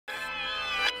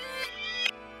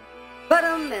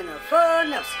I'm in a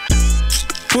furnace.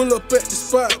 Pull up at the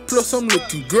spot, plus I'm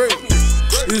looking great.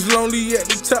 It's lonely at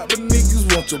the top, but niggas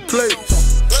want your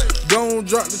place. Don't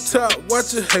drop the top,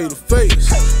 watch a hater face.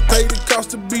 Pay the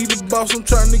cost to be the boss, I'm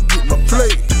trying to get my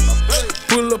plate.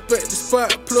 Pull up at the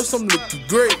spot, plus I'm looking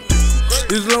great.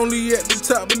 It's lonely at the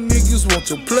top, but niggas want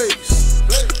your place.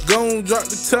 Gon' drop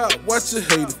the top, watch a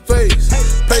hater face.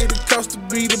 Pay the cost to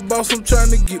be the boss, I'm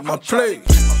trying to get my plate.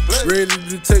 Ready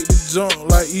to take the jump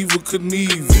like Evil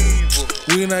Knievel.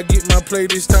 When I get my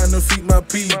plate, it's time to feed my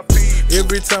people.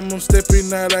 Every time I'm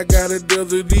stepping out, I got a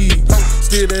desert eagle.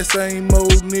 Still that same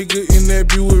old nigga in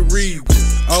that Buick Regal.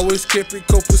 Always kept it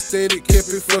copacetic, kept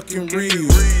it fucking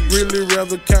real. Really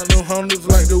rather count them hundreds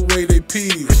like the way they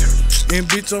peel. And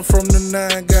bitch, I'm from the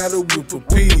 9, got a whip a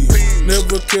peel.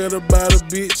 Never cared about a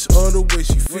bitch or the way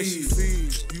she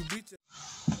feels.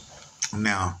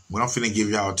 Now, what I'm finna give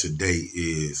y'all today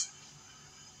is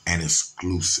an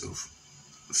exclusive.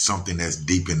 Something that's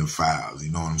deep in the files,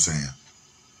 you know what I'm saying?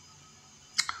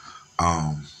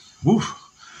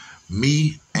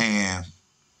 Me and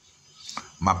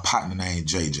my partner named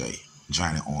JJ,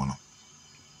 Johnny Arnold.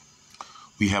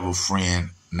 We have a friend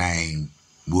named,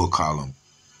 we'll call him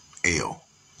L.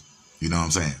 You know what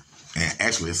I'm saying? And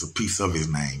actually, it's a piece of his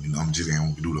name. You know, I'm just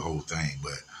going to do the whole thing.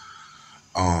 But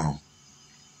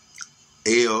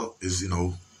L is, you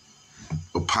know,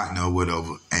 a partner or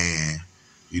whatever. And,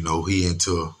 you know, he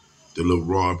into the little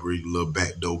robbery, little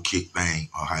backdoor kick thing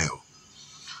or however.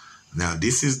 Now,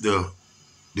 this is the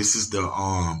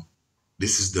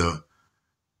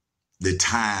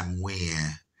time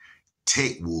when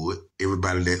Techwood,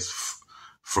 everybody that's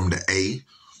from the A,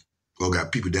 or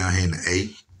got people down here in the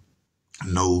A,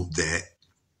 know that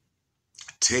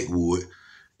Techwood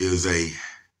is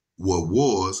what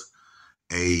was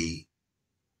a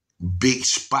big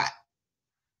spot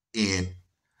in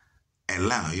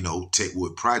Atlanta, you know,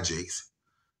 Techwood projects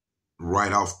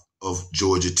right off of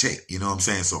Georgia Tech, you know what I'm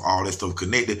saying? So all that stuff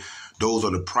connected. Those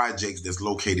are the projects that's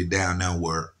located down now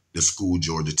where the school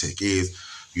Georgia Tech is.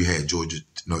 You had you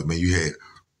had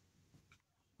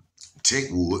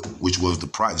Techwood, which was the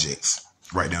projects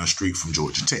right down the street from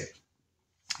Georgia Tech.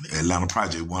 The Atlanta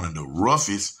project, one of the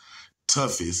roughest,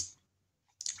 toughest,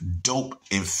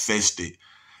 dope-infested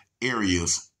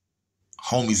areas.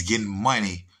 Homies getting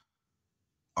money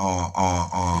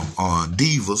on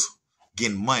divas,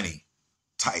 getting money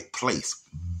type place.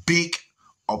 Big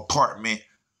apartment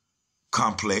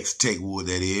complex, Techwood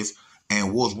that is,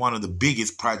 and was one of the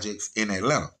biggest projects in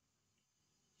Atlanta.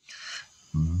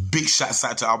 Big shots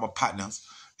out to all my partners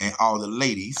and all the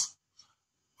ladies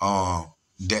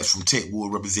that's from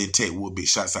Techwood, represent Techwood. Big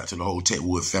shots out to the whole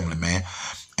Techwood family, man.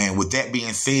 And with that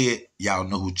being said, y'all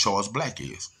know who Charles Black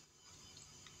is.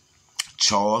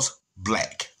 Charles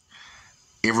Black.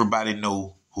 Everybody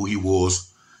know who he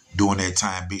was during that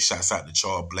time. Big shots out to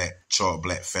Charles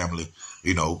Black family,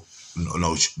 you know,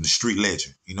 the street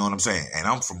legend. You know what I'm saying? And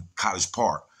I'm from College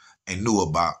Park and knew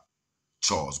about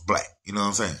Charles Black. You know what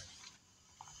I'm saying?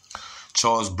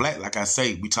 Charles Black, like I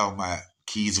say, we talking about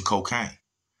keys of cocaine,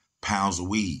 pounds of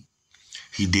weed.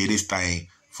 He did his thing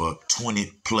for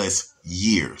 20 plus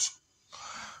years,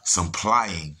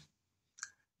 supplying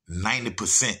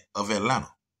 90% of Atlanta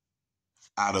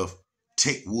out of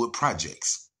Techwood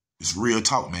projects. It's real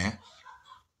talk, man.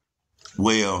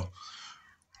 Well,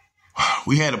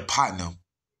 we had a partner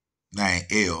named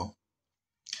L,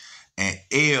 and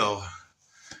L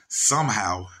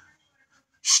somehow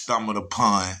stumbled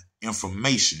upon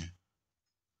information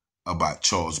about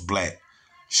Charles Black,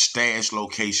 stash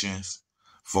locations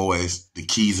for as the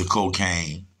keys of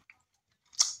cocaine,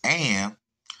 and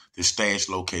the stash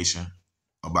location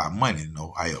about money, you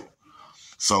know, however.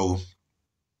 So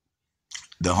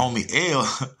the homie L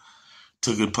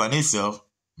took it upon himself,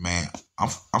 man, I'm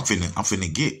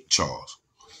finna get Charles.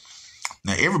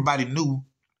 Now everybody knew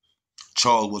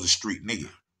Charles was a street nigga.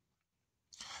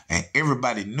 And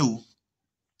everybody knew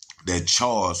that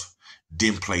Charles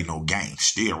didn't play no games.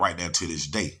 Still right now to this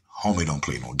day, homie don't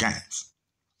play no games.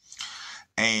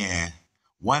 And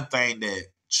one thing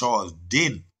that Charles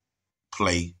didn't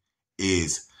play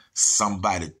is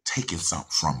somebody taking something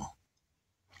from him.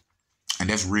 And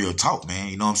that's real talk, man.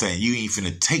 You know what I'm saying? You ain't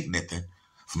finna take nothing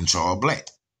from Charles Black.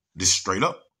 Just straight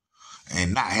up.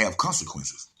 And not have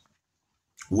consequences.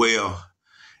 Well,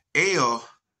 L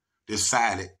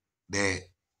decided that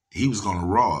he was going to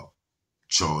rob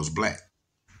Charles Black.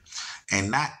 And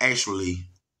not actually,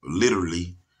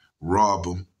 literally, rob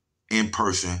him in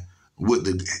person with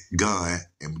the gun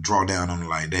and draw down on him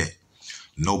like that.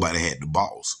 Nobody had the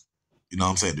balls. You know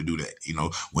what I'm saying? To do that. You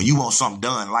know, when you want something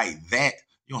done like that,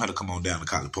 you don't have to come on down to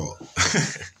College Park.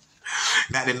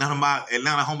 Not that none of my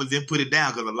Atlanta homies didn't put it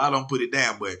down, because a lot of them put it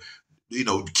down, but, you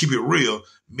know, keep it real,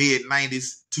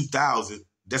 mid-90s, 2000,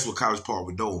 that's what College Park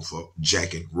was known for.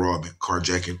 Jacking, robbing,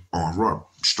 carjacking, armed robbery.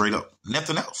 Straight up.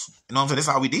 Nothing else. You know what I'm saying? That's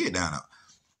all we did down there.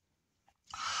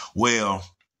 Well,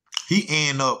 he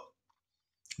ended up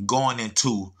going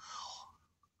into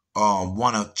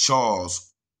one of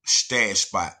Charles' stash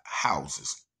spot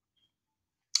houses.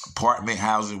 Apartment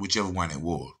houses, whichever one it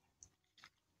was.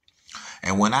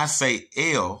 And when I say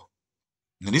L,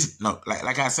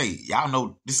 like I say, y'all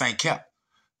know this ain't cap.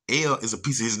 L is a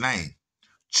piece of his name.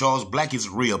 Charles Black is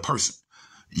a real person.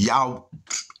 Y'all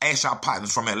ask y'all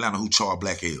partners from Atlanta who Charles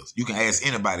Black is. You can ask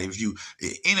anybody. If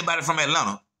anybody from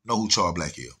Atlanta know who Charles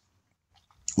Black is.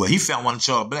 Well, he found one of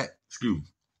Charles Black,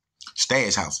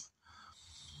 stash house.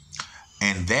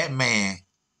 And that man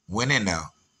went in there,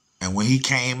 and when he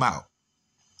came out,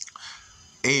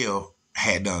 L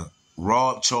had done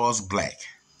robbed Charles Black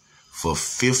for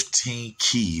 15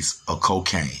 keys of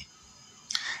cocaine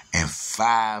and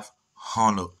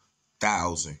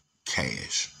 500,000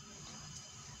 cash.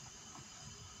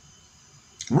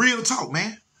 Real talk,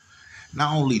 man.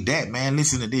 Not only that, man,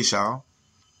 listen to this, y'all.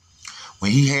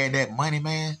 When he had that money,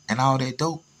 man, and all that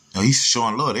dope, you know, he's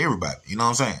showing love to everybody. You know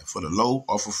what I'm saying? For the low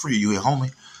or for free, you hear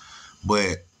homie.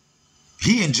 But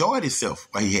he enjoyed himself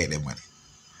while he had that money.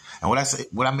 And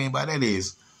what I mean by that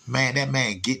is, man, that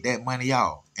man get that money,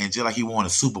 y'all, and just like he won a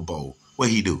Super Bowl, what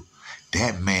he do?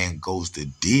 That man goes to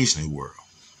Disney World.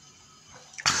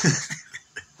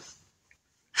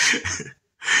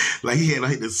 Like he had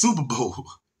the Super Bowl.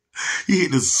 He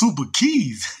hit the super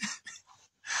keys.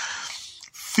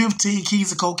 15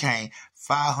 keys of cocaine,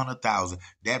 500,000.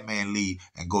 That man leave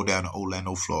and go down to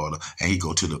Orlando, Florida, and he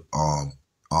go to the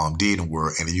Disney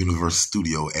World and the Universal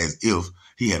Studio as if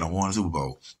he had won a Super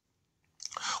Bowl.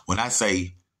 When I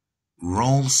say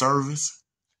room service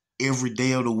every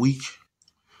day of the week,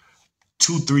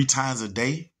 2-3 times a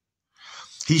day,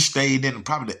 he stayed in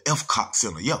probably the Epcot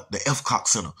Center. Yep, the Epcot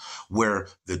Center, where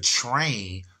the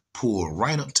train pulled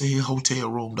right up to his hotel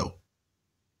room though.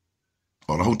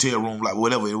 Or the hotel room, like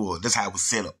whatever it was. That's how it was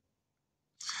set up.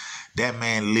 That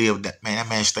man lived, that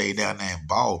man stayed down there and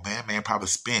balled, man. Man probably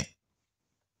spent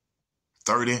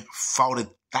 30,000,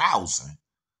 40,000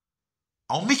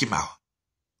 on Mickey Mouse.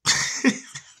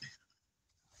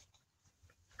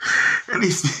 And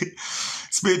he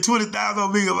spent 20,000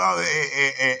 on Mickey Mouse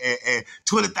and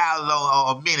 20,000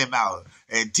 on Minnie Mouse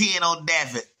and 10 on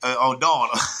Daffy, on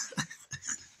Donna.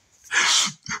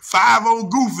 5 on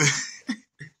Goofy.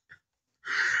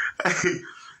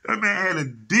 That man had a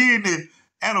Disney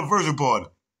anniversary party.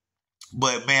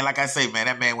 But man, like I say, man,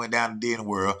 that man went down to Disney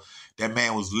World. That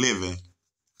man was living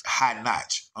high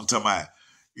notch. I'm talking about,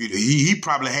 he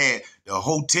probably had the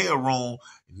hotel room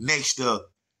next to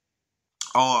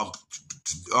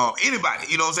anybody,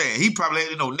 you know what I'm saying? He probably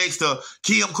had, next to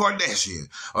Kim Kardashian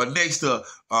or next to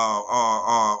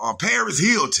Paris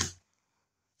Hilton.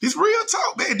 It's real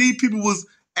talk, man. These people was,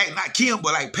 not Kim,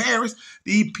 but like Paris,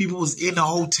 these people was in the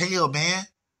hotel, man.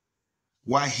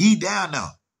 While he down there.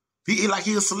 He like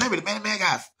he a celebrity, man. That man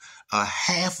got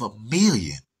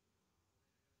 $500,000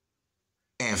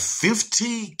 and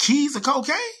 15 keys of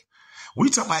cocaine. We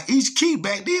talking about each key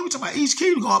back then. We talking about each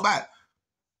key was going about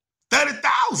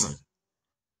 30,000.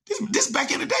 This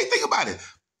back in the day. Think about it.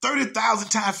 30,000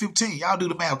 times 15. Y'all do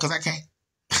the math because I can't.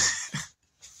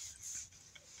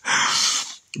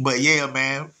 But yeah,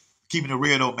 man. Keeping it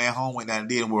real though, man. Home went down and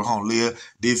did and we're home live.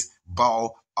 This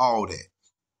ball, all that.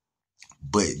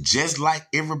 But just like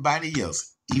everybody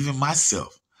else, even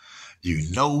myself, you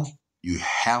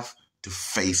have to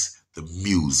face the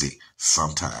music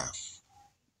sometimes.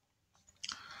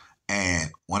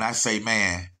 And when I say,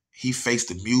 man, he faced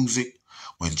the music,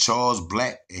 when Charles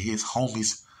Black and his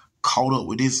homies caught up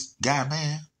with this guy,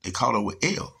 man, they caught up with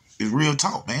L. It's real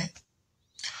talk, man.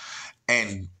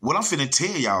 And what I'm finna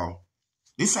tell y'all,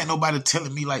 this ain't nobody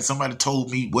telling me like somebody told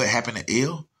me what happened to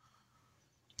L.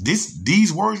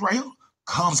 These words right here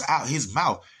comes out his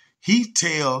mouth. He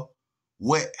tell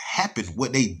what happened,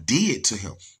 what they did to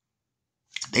him.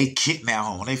 They kidnapped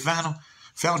him. When they found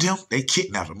him, they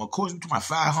kidnapped him. Of course, we're talking about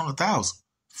 500,000.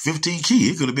 15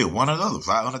 keys. It could have been one or the other.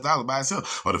 500,000 by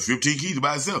itself. Or the 15 keys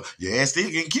by itself. Your ass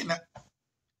still getting kidnapped.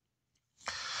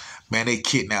 Man, they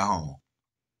kidnapped home.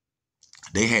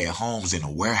 They had homes in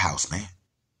a warehouse, man.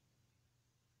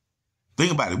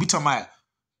 Think about it. We talking about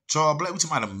Charles Black. We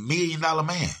talking about $1 million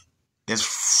man. That's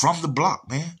from the block,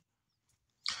 man.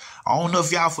 I don't know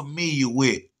if y'all familiar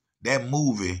with that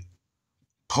movie,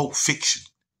 Pulp Fiction,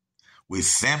 with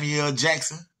Samuel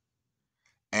Jackson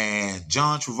and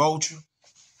John Travolta.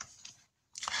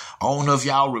 I don't know if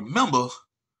y'all remember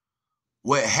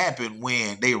what happened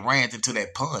when they ran into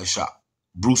that pawn shop.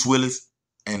 Bruce Willis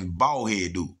and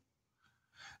Baldhead dude.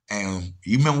 And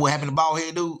you remember what happened to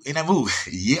Baldhead dude in that movie?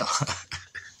 Yeah.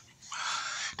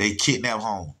 They kidnapped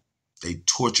home. They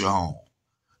tortured home.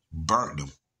 Burnt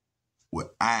them with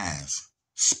irons,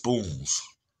 spoons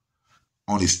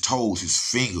on his toes, his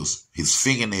fingers, his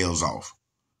fingernails off,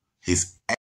 his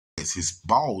ass, his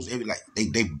balls,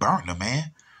 they burnt him,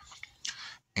 man.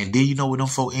 And then you know what them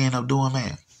folk end up doing,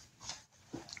 man?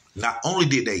 Not only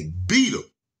did they beat him,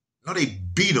 no, they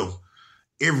beat him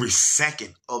every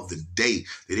second of the day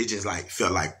that it just like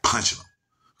felt like punching him.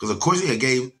 Because of course he had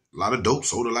gave a lot of dope,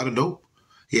 sold a lot of dope.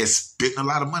 He had spent a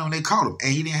lot of money when they caught him.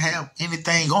 And he didn't have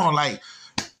anything on him like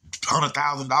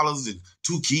 $100,000 and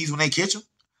 2 keys when they catch him.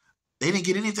 They didn't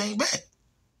get anything back.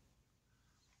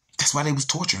 That's why they was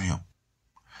torturing him.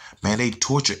 Man, they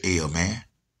tortured L, man.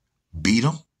 Beat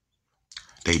him.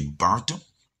 They burnt him.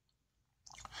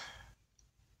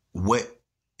 What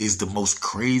is the most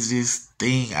craziest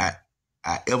thing I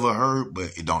ever heard,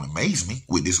 but it don't amaze me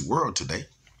with this world today?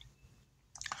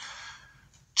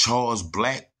 Charles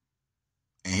Black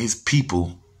and his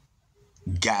people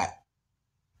got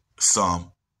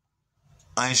some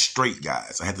unstraight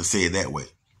guys. I have to say it that way.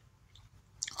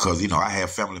 Because, you know, I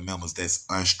have family members that's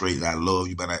unstraight that I love.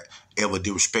 You better ever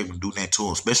disrespect them, do that to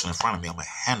them, especially in front of me. I'm going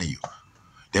to handle you.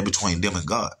 They're between them and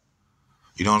God.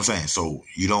 You know what I'm saying? So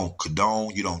you don't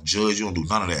condone, you don't judge, you don't do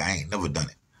none of that. I ain't never done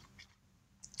it.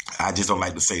 I just don't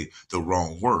like to say the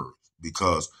wrong word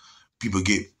because people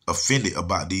get offended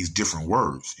about these different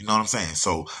words. You know what I'm saying?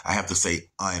 So I have to say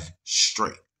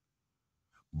unstraight.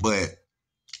 But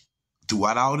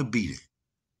throughout all the beating,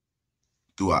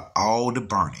 throughout all the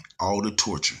burning, all the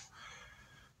torture,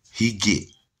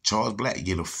 Charles Black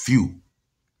get a few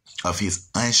of his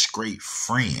unstraight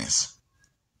friends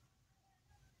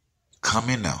come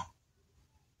in now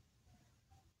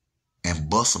and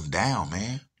bust them down,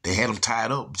 man. They had them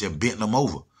tied up, just bent them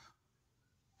over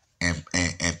and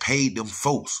paid them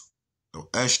folks, the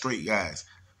unstraight guys,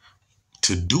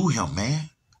 to do him, man.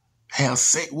 Have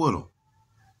sex with him.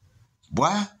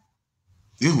 Why?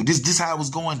 This how it was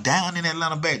going down in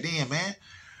Atlanta back then, man.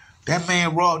 That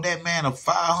man robbed that man of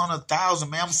 $500,000,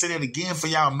 man. I'm gonna say that again for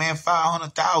y'all, man.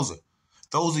 $500,000.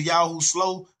 Those of y'all who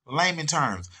slow, layman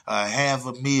terms,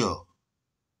 $500,000.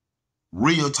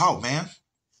 Real talk, man.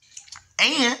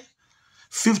 And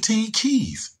 15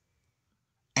 keys.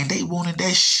 And they wanted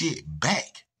that shit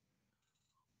back.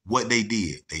 What they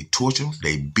did, they tortured him,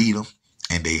 they beat him,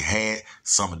 and they had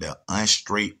some of their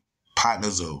unstraight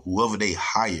partners or whoever they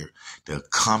hired to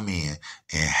come in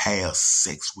and have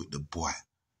sex with the boy.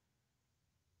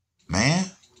 Man,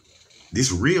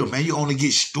 this real, man. You only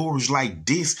get stories like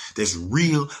this. That's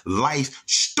real life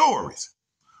stories.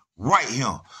 Right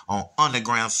here on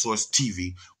Underground Source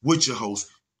TV with your host,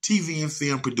 TV and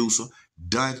film producer,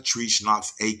 Treach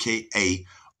Knox, a.k.a.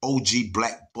 OG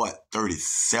Black Butt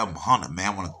 3700,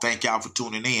 man. I want to thank y'all for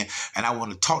tuning in. And I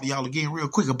want to talk to y'all again real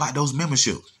quick about those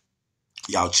memberships.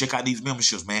 Y'all check out these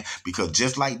memberships, man, because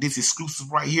just like this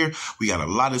exclusive right here, we got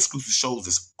a lot of exclusive shows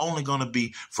that's only going to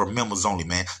be for members only,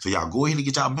 man. So y'all go ahead and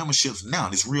get y'all memberships now.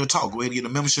 This real talk. Go ahead and get the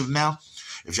membership now.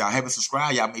 If y'all haven't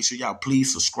subscribed, y'all make sure y'all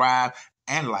please subscribe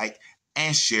and like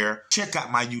and share. Check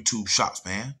out my YouTube shops,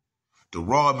 man. The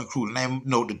Rodman Crew, the name,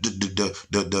 no,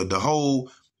 the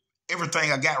whole,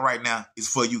 everything I got right now is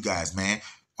for you guys, man.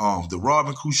 The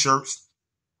Rodman Crew shirts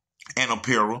and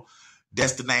apparel.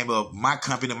 That's the name of my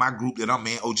company, my group that I'm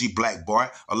in, OG Black Boy,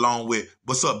 along with,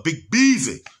 what's up, Big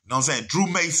Beezy, you know what I'm saying, Drew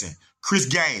Mason, Chris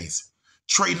Gaines,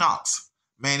 Trey Knox.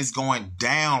 Man, it's going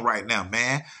down right now,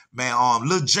 man. Man,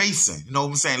 Lil Jason, you know what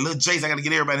I'm saying, Lil Jason, I got to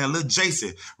get everybody in. Lil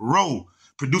Jason, Roe,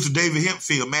 producer David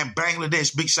Hempfield, man,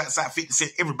 Bangladesh, Big Shots out 50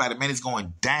 Cent, everybody, man, it's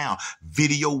going down.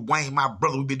 Video Wayne, my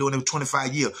brother, we've been doing it for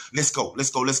 25 years. Let's go, let's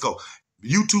go, let's go.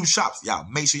 YouTube shops, y'all,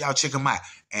 make sure y'all check them out.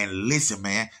 And listen,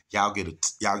 man, y'all get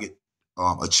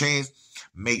a chance,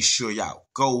 make sure y'all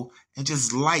go and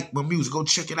just like my music. Go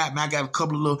check it out, man. I got a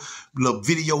couple of little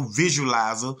video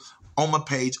visualizer on my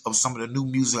page of some of the new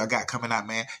music I got coming out,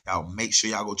 man. Y'all make sure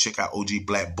y'all go check out OG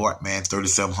Black Bart, man,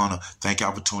 3700. Thank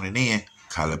y'all for tuning in.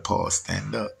 Call it Paul,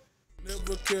 stand up.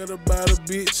 Never cared about a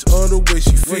bitch or the way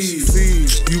she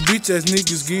feels. You bitch ass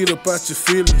niggas get up out your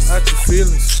feelings.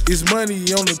 It's money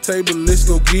on the table, let's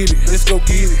go get it.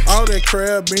 All that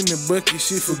crab in the bucket,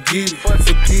 shit, forget it.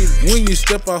 When you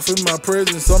step off in my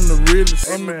presence, I'm the realest.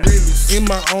 In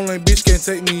my own lane, bitch can't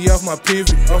take me off my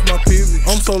pivot.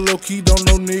 I'm so low key, don't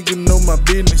no nigga know my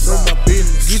business.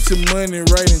 Get your money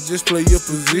right and just play your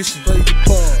position.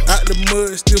 Out the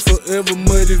mud, still forever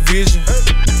muddy vision.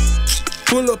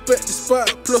 Pull up at the spot,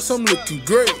 plus I'm looking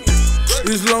great.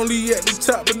 It's lonely at the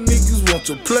top, but niggas want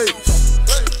your place.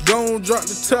 Gon' drop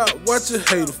the top, watch your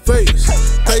hater face.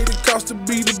 Pay the cost to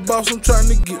be the boss, I'm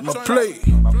tryna get my plate.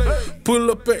 Pull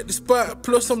up at the spot,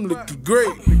 plus I'm looking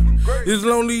great. It's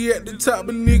lonely at the top,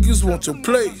 but niggas want your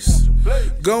place.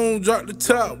 Gon' drop the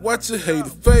top, watch your hater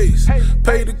face.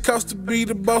 Pay the cost to be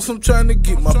the boss, I'm tryna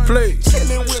get my plate.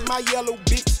 Chillin' with my yellow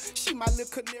bitch, she my little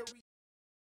canary.